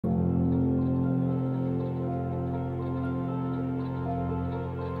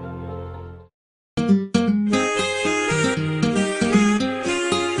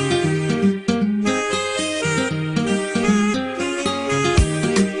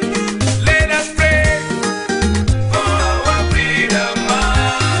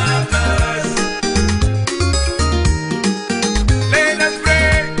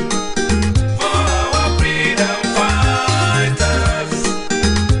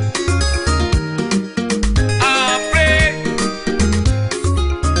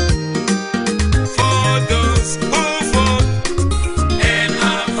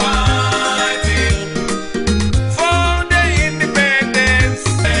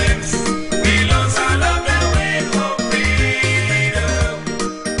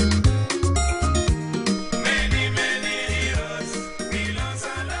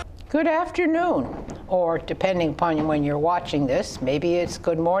afternoon, or depending upon when you're watching this, maybe it's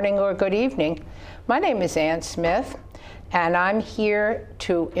good morning or good evening. My name is Ann Smith, and I'm here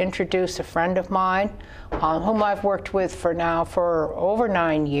to introduce a friend of mine whom I've worked with for over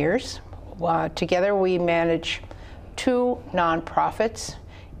 9 years. Together we manage 2 nonprofits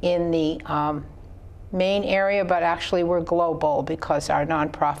in the main area, but actually we're global because our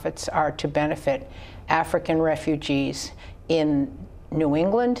nonprofits are to benefit African refugees in New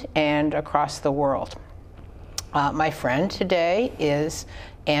England and across the world. My friend today is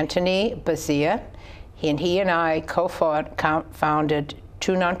Anthony Bazia, and he and I co-founded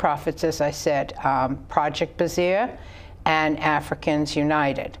 2 nonprofits, as I said, Project Bazia and Africans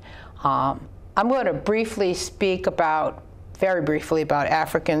United. I'm going to briefly speak very briefly about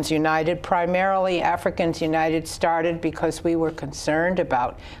Africans United. Primarily, Africans United started because we were concerned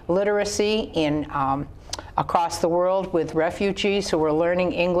about literacy across the world with refugees who were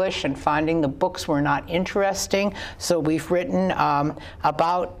learning English and finding the books were not interesting. So we've written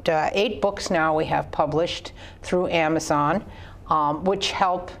about 8 books now we have published through Amazon, which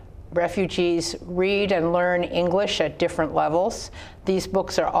help refugees read and learn English at different levels. These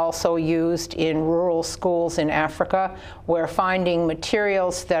books are also used in rural schools in Africa, where finding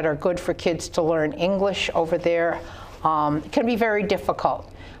materials that are good for kids to learn English over there can be very difficult.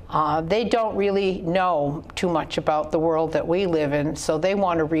 They don't really know too much about the world that we live in, so they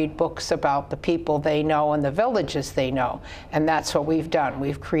want to read books about the people they know and the villages they know. And that's what we've done.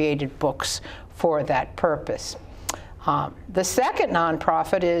 We've created books for that purpose. The second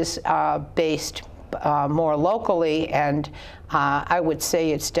nonprofit is based more locally, and I would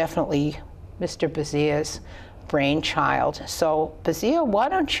say it's definitely Mr. Bazia's brainchild. So, Bazia, why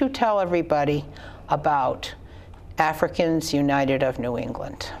don't you tell everybody about Africans United of New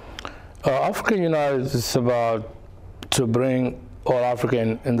England? African United is about to bring all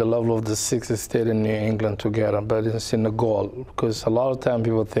African in the level of the 6th state in New England together, but it's in the goal, because a lot of time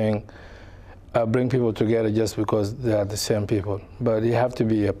people think bring people together just because they are the same people, but it have to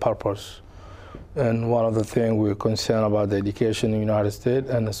be a purpose. And one of the things we're concerned about the education in the United States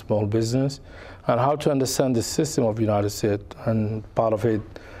and the small business, and how to understand the system of the United States, and part of it,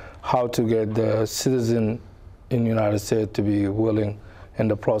 how to get the citizen in the United States to be willing in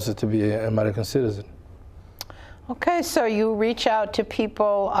the process to be an American citizen. Okay, so you reach out to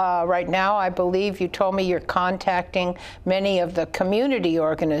people right now. I believe you told me you're contacting many of the community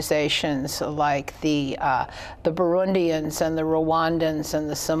organizations like the Burundians and the Rwandans and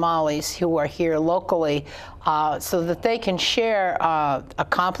the Somalis who are here locally so that they can share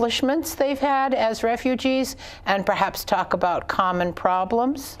accomplishments they've had as refugees and perhaps talk about common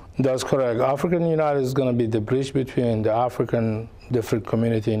problems. That's correct. African United is going to be the bridge between the African different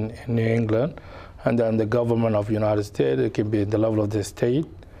community in New England and then the government of the United States. It can be at the level of the state,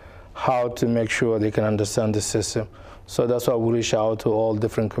 how to make sure they can understand the system. So that's why we reach out to all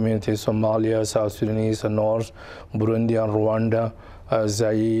different communities, Somalia, South Sudanese, and North, Burundi and Rwanda,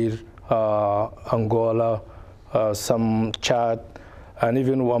 Zaire, Angola, some Chad, and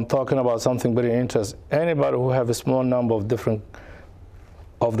even I'm talking about something very interesting. Anybody who have a small number of different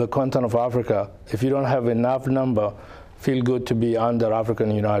of the continent of Africa, if you don't have enough number, feel good to be under African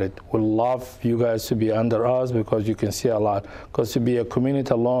United. We love you guys to be under us because you can see a lot. Because to be a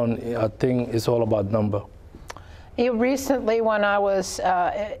community alone, I think it's all about number. Recently, when I was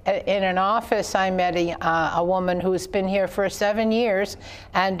in an office, I met a woman who's been here for 7 years,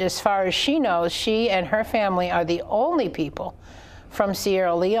 and as far as she knows, she and her family are the only people from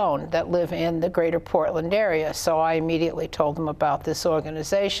Sierra Leone that live in the greater Portland area. So I immediately told them about this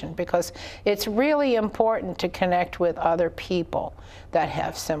organization because it's really important to connect with other people that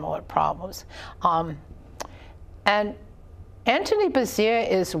have similar problems. And Anthony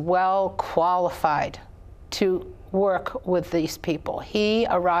Bazia is well qualified to work with these people. He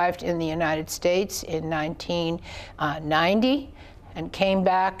arrived in the United States in 1990 and came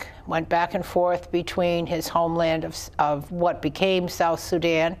back, went back and forth between his homeland of what became South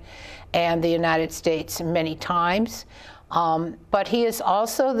Sudan and the United States many times. But he is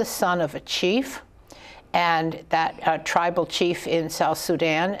also the son of a chief, and that tribal chief in South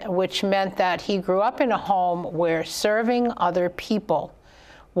Sudan, which meant that he grew up in a home where serving other people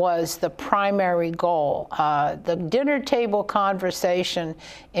was the primary goal. The dinner table conversation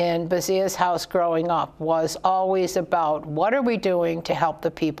in Bazia's house growing up was always about what are we doing to help the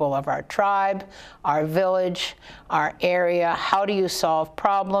people of our tribe, our village, our area, how do you solve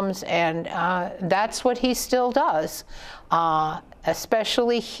problems, and that's what he still does,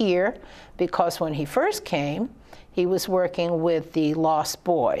 especially here, because when he first came, he was working with the Lost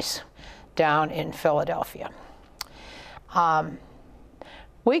Boys down in Philadelphia.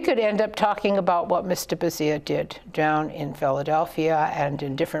 We could end up talking about what Mr. Bazia did down in Philadelphia and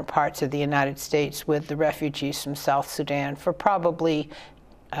in different parts of the United States with the refugees from South Sudan for probably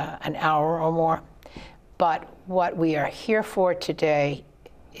an hour or more. But what we are here for today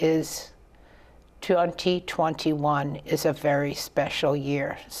is 2021 is a very special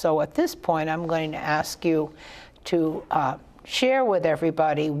year. So at this point, I'm going to ask you to share with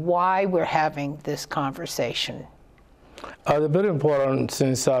everybody why we're having this conversation. It's very important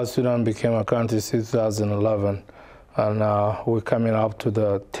since South Sudan became a country in 2011, and we're coming up to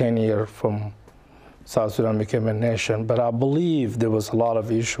the 10 year from South Sudan became a nation. But I believe there was a lot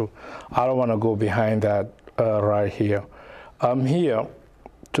of issue. I don't want to go behind that right here. I'm here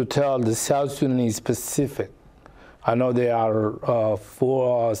to tell the South Sudanese specific. I know there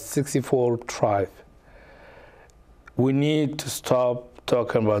are 64 tribes. We need to stop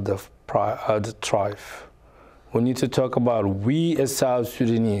talking about the tribe. We need to talk about we as South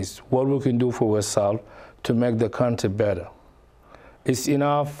Sudanese, what we can do for ourselves to make the country better. It's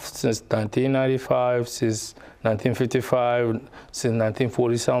enough since 1995, since 1955, since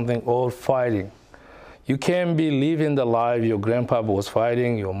 1940-something, all fighting. You can't be living the life your grandpapa was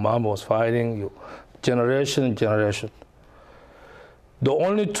fighting, your mom was fighting, your generation. The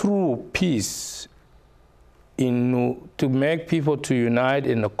only true peace to make people to unite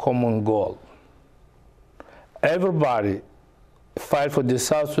in a common goal. Everybody fight for the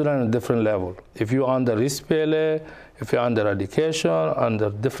South Sudan at a different level. If you're under SPLA, if you're under education, under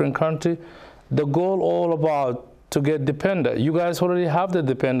different country, the goal all about to get dependent. You guys already have the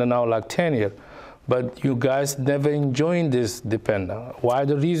dependent now like 10 years, but you guys never enjoying this dependent. Why?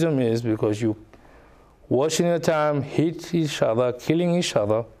 The reason is because you watching the time, hit each other, killing each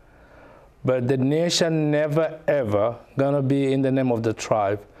other, but the nation never ever gonna be in the name of the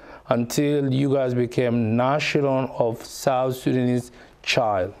tribe until you guys became national of South Sudanese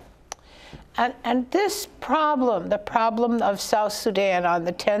child. And this problem, the problem of South Sudan on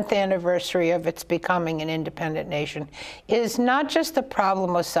the 10th anniversary of its becoming an independent nation, is not just the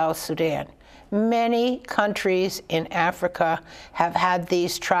problem of South Sudan. Many countries in Africa have had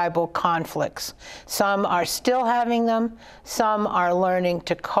these tribal conflicts. Some are still having them, some are learning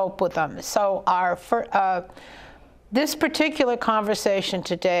to cope with them. So this particular conversation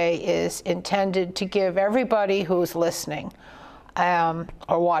today is intended to give everybody who's listening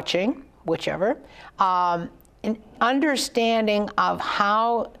or watching, whichever, an understanding of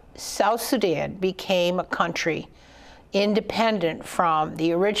how South Sudan became a country independent from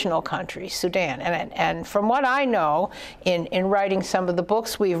the original country, Sudan. And from what I know, in writing some of the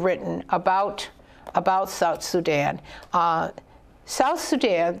books we've written about South Sudan, South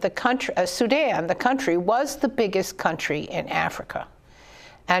Sudan, the country, was the biggest country in Africa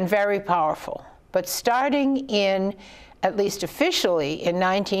and very powerful. But starting in, at least officially, in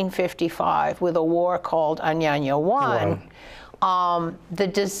 1955 with a war called Anyanya I, the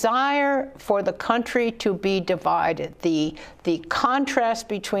desire for the country to be divided, the contrast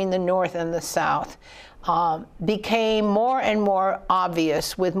between the North and the South, became more and more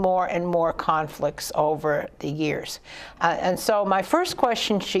obvious with more and more conflicts over the years. And so my first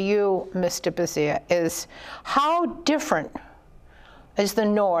question to you, Mr. Bazia, is how different is the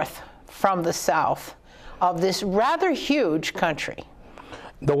North from the South of this rather huge country?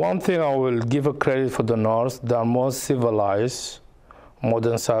 The one thing I will give a credit for the North, they are more civilized,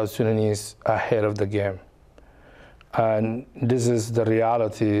 modern South Sudanese ahead of the game. And this is the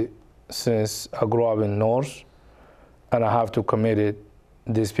reality since I grew up in North, and I have to commit it,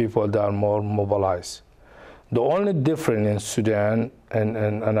 these people that are more mobilized. The only difference in Sudan,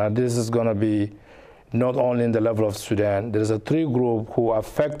 and this is gonna be not only in the level of Sudan, there's a three group who are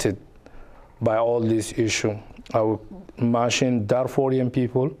affected by all these issues. I will mention Darfurian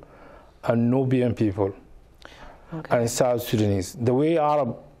people and Nubian people and South Sudanese. The way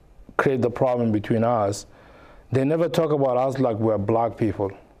Arab create the problem between us, they never talk about us like we're black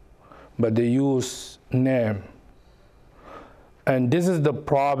people, but they use name. And this is the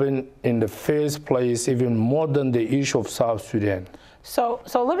problem in the first place, even more than the issue of South Sudan. So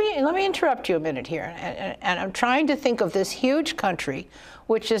let me interrupt you a minute here, and I'm trying to think of this huge country,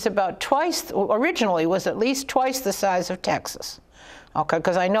 which is about twice, originally was at least twice the size of Texas. Okay,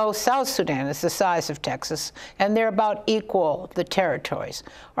 because I know South Sudan is the size of Texas, and they're about equal, the territories.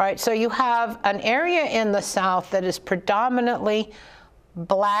 All right, so you have an area in the South that is predominantly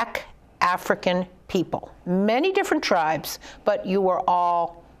black African people. Many different tribes, but you were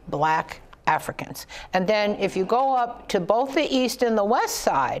all black Africans. And then if you go up to both the east and the west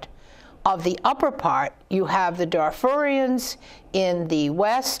side, of the upper part, you have the Darfurians in the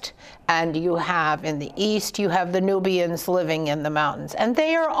west, and you have in the east, you have the Nubians living in the mountains. And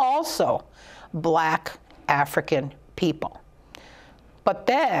they are also black African people. But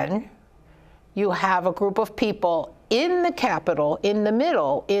then you have a group of people in the capital, in the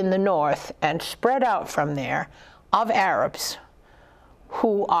middle, in the north, and spread out from there, of Arabs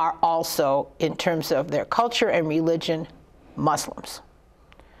who are also, in terms of their culture and religion, Muslims.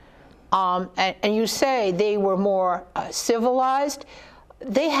 And you say they were more civilized.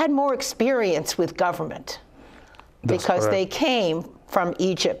 They had more experience with government. That's because correct. they came from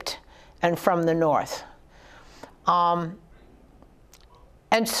Egypt and from the north. And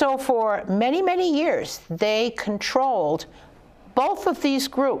so for many, many years, they controlled both of these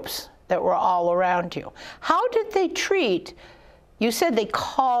groups that were all around you. How did they treat, you said they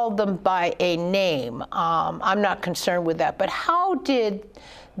called them by a name. I'm not concerned with that, but how did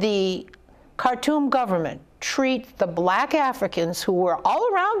the Khartoum government treat the black Africans who were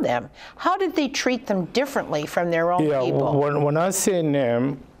all around them? How did they treat them differently from their own people? When I say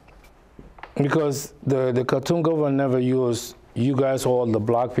name, because the Khartoum government never used you guys, all the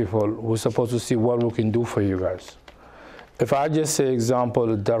black people, we're supposed to see what we can do for you guys. If I just say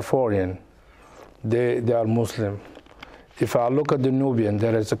example, Darfurian, they are Muslim. If I look at the Nubian,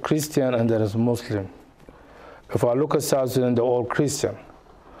 there is a Christian and there is a Muslim. If I look at South Sudan, they're all Christian.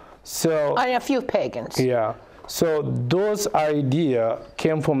 So And a few pagans. yeah, so those ideas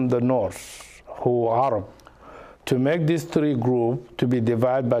came from the north, who are Arab, to make these three groups to be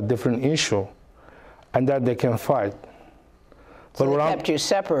divided by different issues, and that they can fight. So they kept you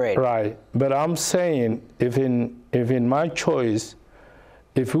separated. Right, but I'm saying, if in my choice,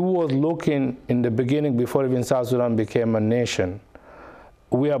 if we was looking in the beginning before even South Sudan became a nation,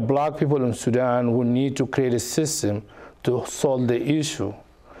 we are black people in Sudan who need to create a system to solve the issue.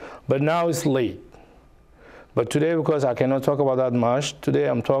 But now it's late. But today, because I cannot talk about that much, today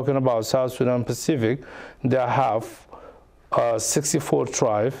I'm talking about South Sudan Pacific. They have 64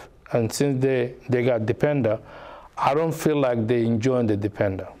 tribes, and since they got dependent, I don't feel like they enjoy the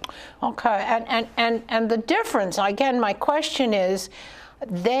dependent. Okay, and the difference, again, my question is,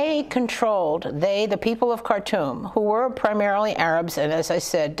 they controlled, the people of Khartoum, who were primarily Arabs and, as I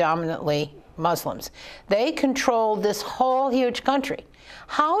said, dominantly Muslims, they controlled this whole huge country.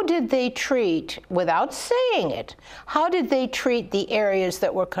 How did they treat, without saying it, how did they treat the areas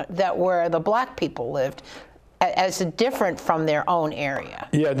that where the black people lived as different from their own area?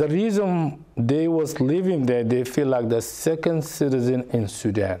 Yeah, the reason they was living there, they feel like the second citizen in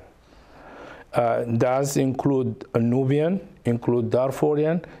Sudan. Does include a Nubian, include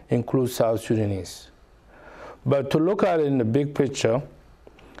Darfurian, include South Sudanese. But to look at it in the big picture,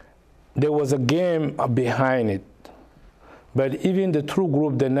 there was a game behind it. But even the true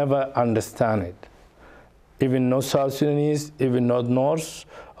group, they never understand it. Even no South Sudanese, even not North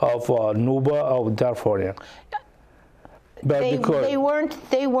of Nuba or Darfurian. But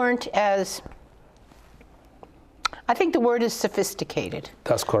they weren't as, I think the word is sophisticated.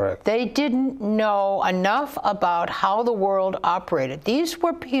 That's correct. They didn't know enough about how the world operated. These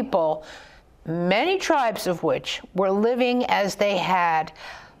were people, many tribes of which were living as they had,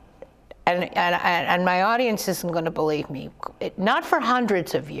 and my audience isn't going to believe me, not for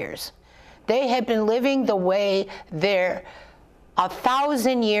hundreds of years. They had been living the way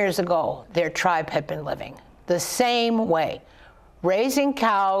 1,000 years ago their tribe had been living, the same way. Raising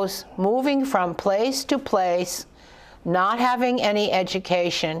cows, moving from place to place, not having any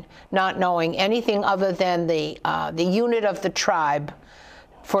education, not knowing anything other than the unit of the tribe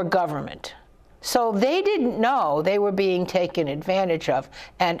for government. So they didn't know they were being taken advantage of.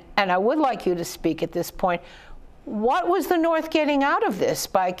 And I would like you to speak at this point. What was the North getting out of this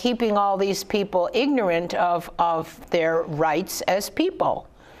by keeping all these people ignorant of their rights as people?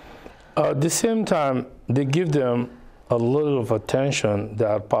 At the same time, they give them a little of attention that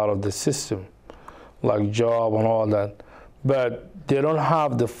are part of the system, like job and all that, but they don't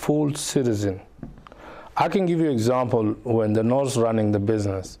have the full citizen. I can give you an example when the North's running the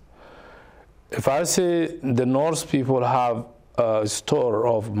business. If I say the North people have a store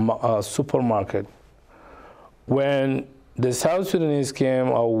of a supermarket, when the South Sudanese came,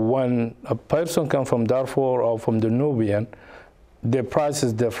 or when a person comes from Darfur or from the Nubian, the price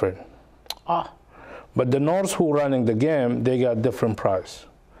is different. But the North who running the game, they got different price.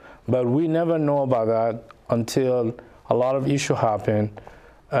 But we never know about that until a lot of issue happen.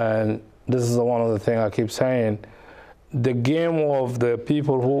 And this is one of the things I keep saying. The game of the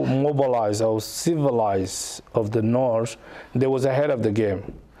people who mobilize or civilize of the North, they was ahead of the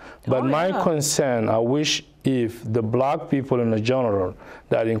game. But my concern, I wish if the black people in general,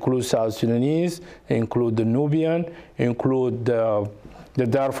 that includes South Sudanese, include the Nubian, include the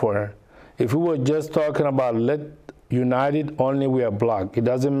Darfur, if we were just talking about united only we are black. It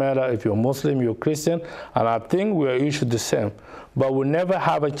doesn't matter if you're Muslim, you're Christian, and I think we are issued the same. But we never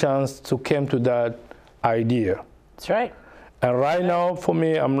have a chance to come to that idea. That's right. And right now, for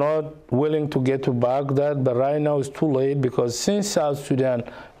me, I'm not willing to get to back that, but right now it's too late because since South Sudan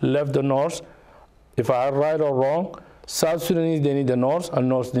left the North, if I'm right or wrong, South Sudanese, they need the North, and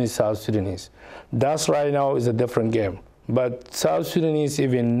North needs South Sudanese. That's right now is a different game. But South Sudanese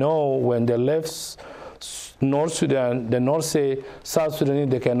even know when they left North Sudan, the North say South Sudanese,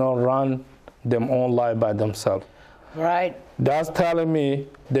 they cannot run their own life by themselves. Right. That's telling me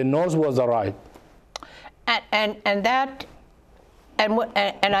the North was all right. And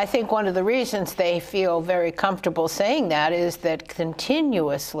I think one of the reasons they feel very comfortable saying that is that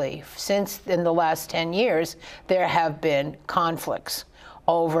continuously, since in the last 10 years, there have been conflicts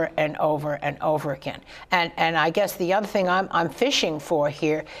over and over and over again. And I guess the other thing I'm fishing for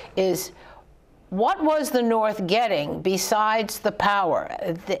here is, what was the North getting besides the power?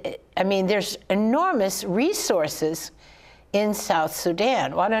 I mean, there's enormous resources in South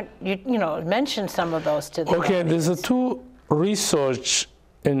Sudan. Why don't you mention some of those to the Okay, audience? there's two research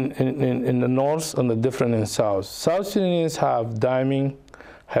in the North and the different in South. South Sudanese have diamond,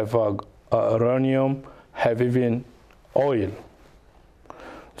 have uranium, have even oil.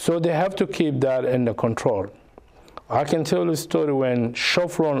 So they have to keep that under control. I can tell you a story when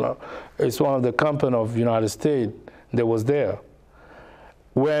Chevron is one of the companies of the United States that was there.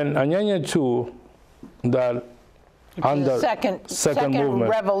 When Anyanya 2, that under second movement,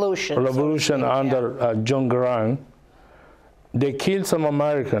 revolution under John Garang, they killed some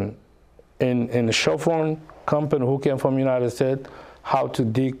American in the Chevron company who came from the United States, how to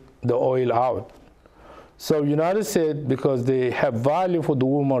dig the oil out. So United States, because they have value for the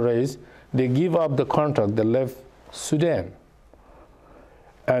human race, they give up the contract. They left Sudan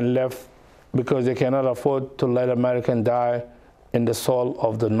and left because they cannot afford to let Americans die in the soil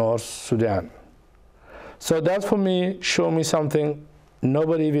of the North Sudan. So that for me, show me something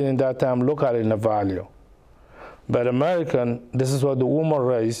nobody even in that time look at it in the value. But American, this is what the human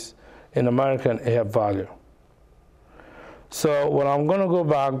race in American have value. So when I'm gonna go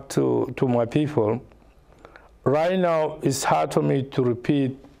back to my people, right now it's hard for me to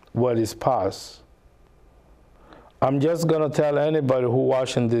repeat what is past. I'm just gonna tell anybody who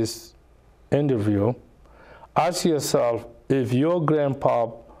watching this interview, ask yourself if your grandpa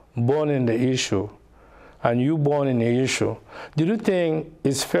born in the issue and you born in the issue, do you think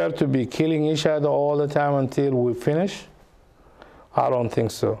it's fair to be killing each other all the time until we finish? I don't think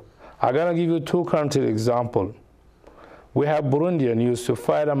so. I'm gonna give you two country example. We have Burundian used to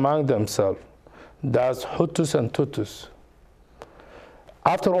fight among themselves. That's Hutus and Tutus.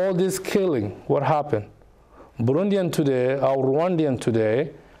 After all this killing, what happened? Burundian today, or Rwandan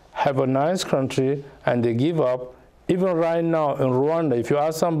today, have a nice country and they give up. Even right now in Rwanda, if you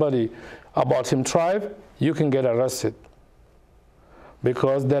ask somebody about him tribe, you can get arrested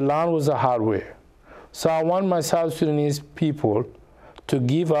because the land was a hardware. So I want my South Sudanese people to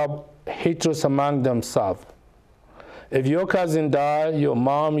give up hatred among themselves. If your cousin died, your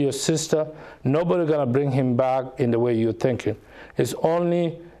mom, your sister, nobody's gonna bring him back in the way you're thinking. It's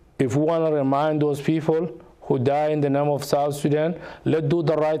only if we wanna remind those people who die in the name of South Sudan, let's do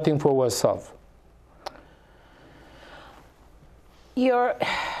the right thing for ourselves.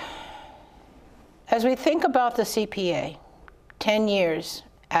 As we think about the CPA, 10 years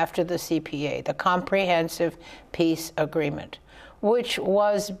after the CPA, the Comprehensive Peace Agreement, which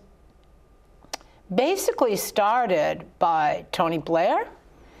was basically started by Tony Blair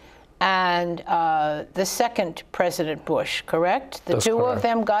and the second President Bush, correct? The two of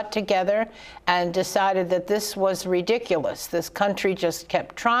them got together and decided that this was ridiculous. This country just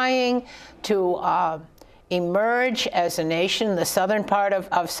kept trying to emerge as a nation, the southern part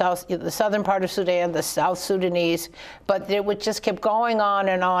of Sudan, the South Sudanese, but it would just keep going on,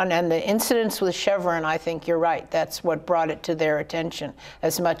 and the incidents with Chevron, I think you're right, that's what brought it to their attention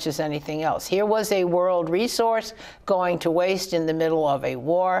as much as anything else. Here was a world resource going to waste in the middle of a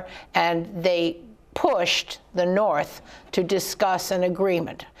war, and they pushed the North to discuss an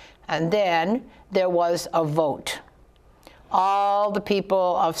agreement. And then there was a vote. All the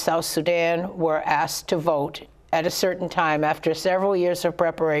people of South Sudan were asked to vote at a certain time after several years of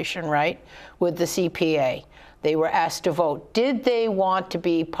preparation, right, with the CPA. They were asked to vote. Did they want to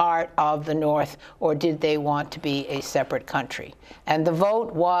be part of the North, or did they want to be a separate country? And the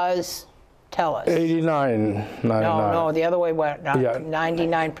vote was Tell us. 89, 99. No, the other way went. Yeah.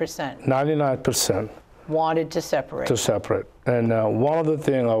 99%. 99%. Wanted to separate. To separate. And one of the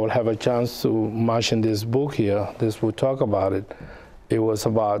things I will have a chance to mention this book here, we'll talk about it. It was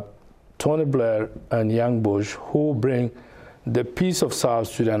about Tony Blair and Young Bush who bring the peace of South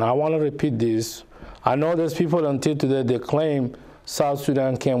Sudan. I want to repeat this. I know there's people until today, they claim South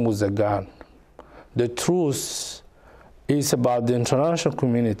Sudan came with a gun. The truth is about the international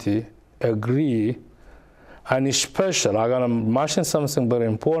community agree, and especially, I'm going to mention something very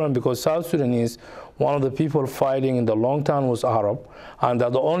important because South Sudan is one of the people fighting in the long time was Arab, and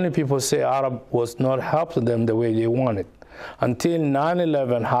that the only people say Arab was not helping them the way they wanted. Until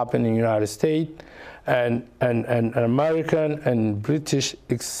 9/11 happened in the United States, and American and British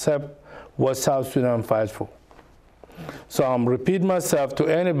accept what South Sudan fights for. So I'm repeat myself to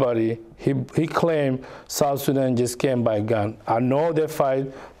anybody, he claimed South Sudan just came by gun. I know they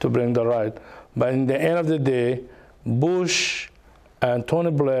fight to bring the right, but in the end of the day, Bush and Tony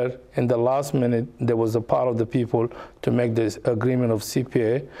Blair, in the last minute, there was a part of the people to make this agreement of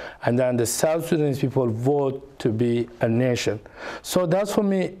CPA, and then the South Sudanese people vote to be a nation. So that's for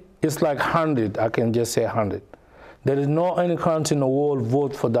me, it's like 100, I can just say 100. There is no any country in the world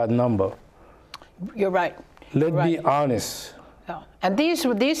vote for that number. You're right. Let's be honest. Yeah. And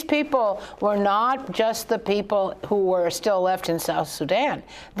these people were not just the people who were still left in South Sudan.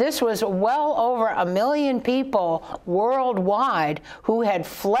 This was well over 1 million people worldwide who had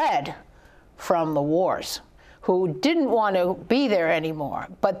fled from the wars, who didn't want to be there anymore.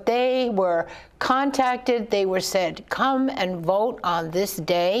 But they were contacted, they were said, come and vote on this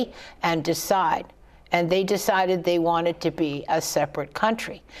day and decide. And they decided they wanted to be a separate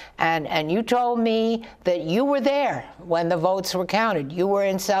country. And you told me that you were there when the votes were counted. You were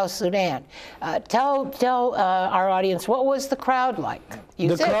in South Sudan. Tell our audience, what was the crowd like?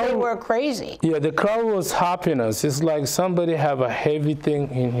 You said they were crazy. Yeah, the crowd was happiness. It's like somebody have a heavy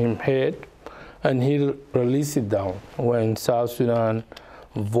thing in his head, and he released it down when South Sudan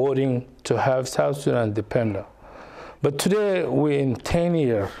voting to have South Sudan independent. But today we're in 10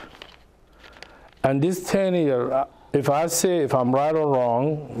 years. And this 10 years, if I'm right or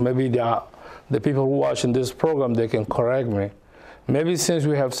wrong, maybe the people who watching this program, they can correct me. Maybe since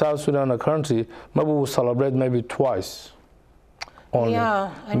we have South Sudan a country, maybe we'll celebrate maybe twice. Only.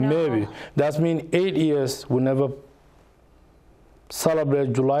 Yeah, I know. Maybe. That means 8 years we never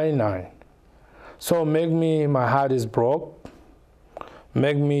celebrate July 9. So my heart is broke,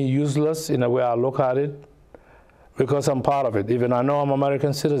 make me useless in a way I look at it, because I'm part of it. Even I know I'm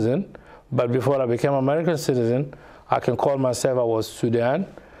American citizen, but before I became American citizen, I can call myself I was Sudan.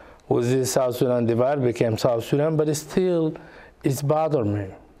 Was this South Sudan divided, became South Sudan, but it's bothered me.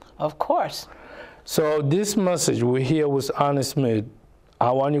 Of course. So this message we hear with Annie Smith,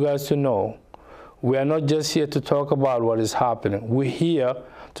 I want you guys to know, we are not just here to talk about what is happening. We're here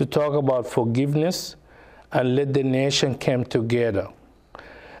to talk about forgiveness and let the nation come together.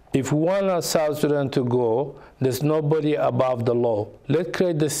 If we want South Sudan to go, there's nobody above the law. Let's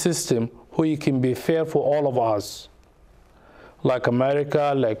create the system where it can be fair for all of us, like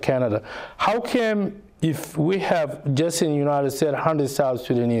America, like Canada. How come if we have just in the United States 100 South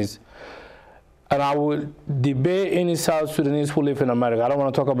Sudanese, and I will debate any South Sudanese who live in America. I don't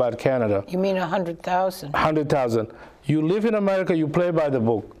want to talk about Canada. You mean 100,000? 100,000. You live in America, you play by the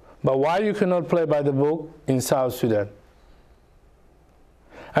book. But why you cannot play by the book in South Sudan?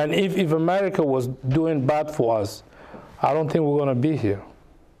 And if America was doing bad for us, I don't think we're going to be here.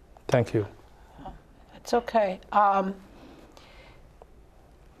 Thank you. It's okay. I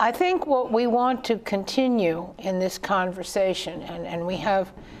think what we want to continue in this conversation, and we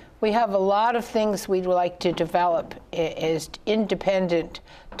have a lot of things we'd like to develop as independent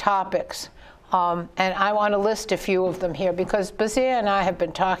topics. And I want to list a few of them here because Bazia and I have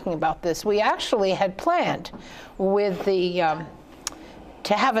been talking about this. We actually had planned with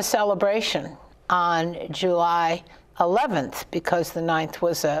to have a celebration on July 11th because the 9th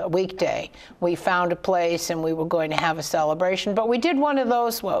was a weekday. We found a place and we were going to have a celebration, but we did one of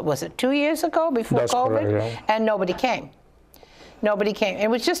those, what was it, 2 years ago before That's COVID? correct, yeah. And nobody came. Nobody came. It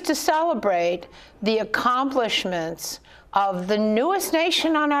was just to celebrate the accomplishments of the newest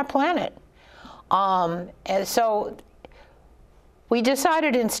nation on our planet. And so we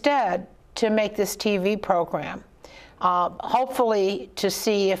decided instead to make this TV program. Hopefully to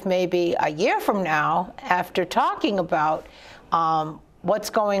see if maybe a year from now, after talking about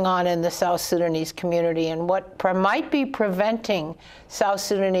what's going on in the South Sudanese community and what might be preventing South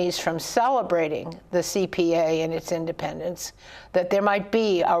Sudanese from celebrating the CPA and its independence, that there might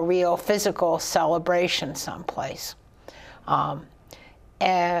be a real physical celebration someplace.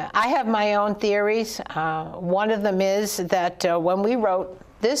 I have my own theories. One of them is that when we wrote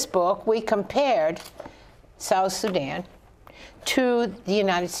this book, we compared South Sudan to the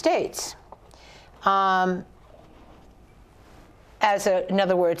United States. In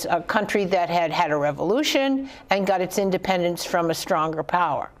other words, a country that had had a revolution and got its independence from a stronger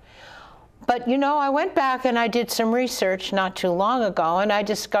power. But you know, I went back and I did some research not too long ago, and I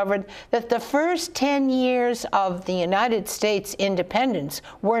discovered that the first 10 years of the United States independence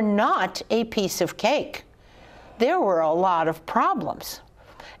were not a piece of cake. There were a lot of problems.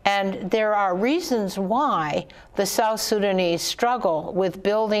 And there are reasons why the South Sudanese struggle with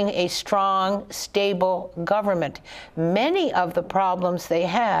building a strong, stable government. Many of the problems they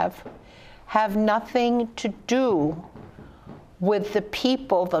have nothing to do with the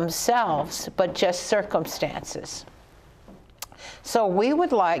people themselves, but just circumstances. So we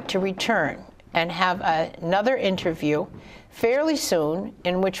would like to return and have another interview fairly soon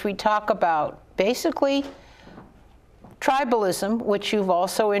in which we talk about basically tribalism, which you've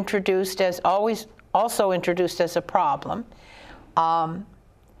also introduced as a problem.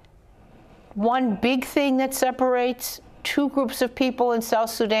 One big thing that separates two groups of people in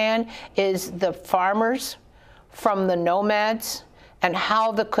South Sudan is the farmers from the nomads, and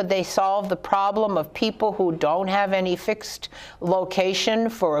how could they solve the problem of people who don't have any fixed location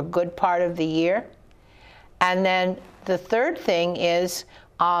for a good part of the year. And then the third thing is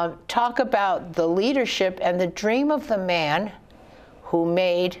talk about the leadership and the dream of the man who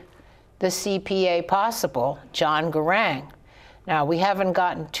made the CPA possible, John Garang. Now, we haven't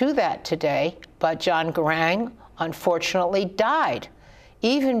gotten to that today, but John Garang unfortunately died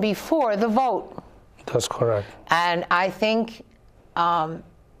even before the vote. That's correct. And I think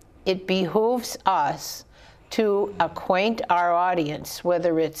it behooves us to acquaint our audience,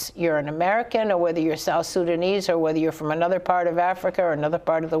 whether you're an American or whether you're South Sudanese or whether you're from another part of Africa or another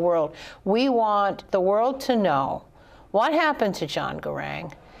part of the world. We want the world to know what happened to John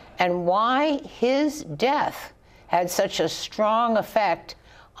Garang and why his death had such a strong effect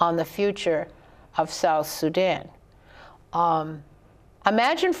on the future of South Sudan.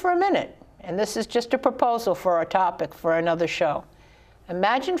 Imagine for a minute, and this is just a proposal for a topic for another show.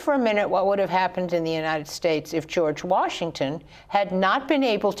 Imagine for a minute what would have happened in the United States if George Washington had not been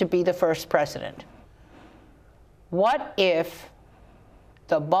able to be the first president. What if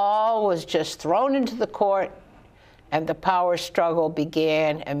the ball was just thrown into the court and the power struggle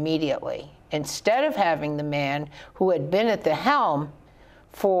began immediately, instead of having the man who had been at the helm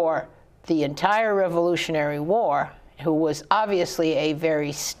for the entire Revolutionary War, who was obviously a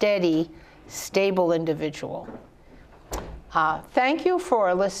very steady, stable individual. Thank you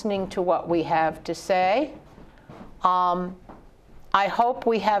for listening to what we have to say. I hope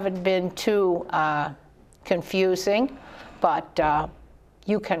we haven't been too confusing, but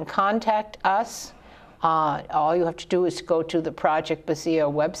you can contact us. All you have to do is go to the Project Bazia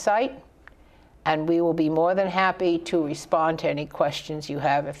website, and we will be more than happy to respond to any questions you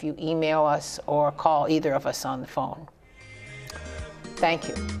have if you email us or call either of us on the phone. Thank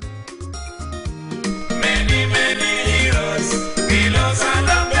you. Many heroes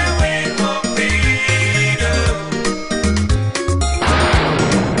and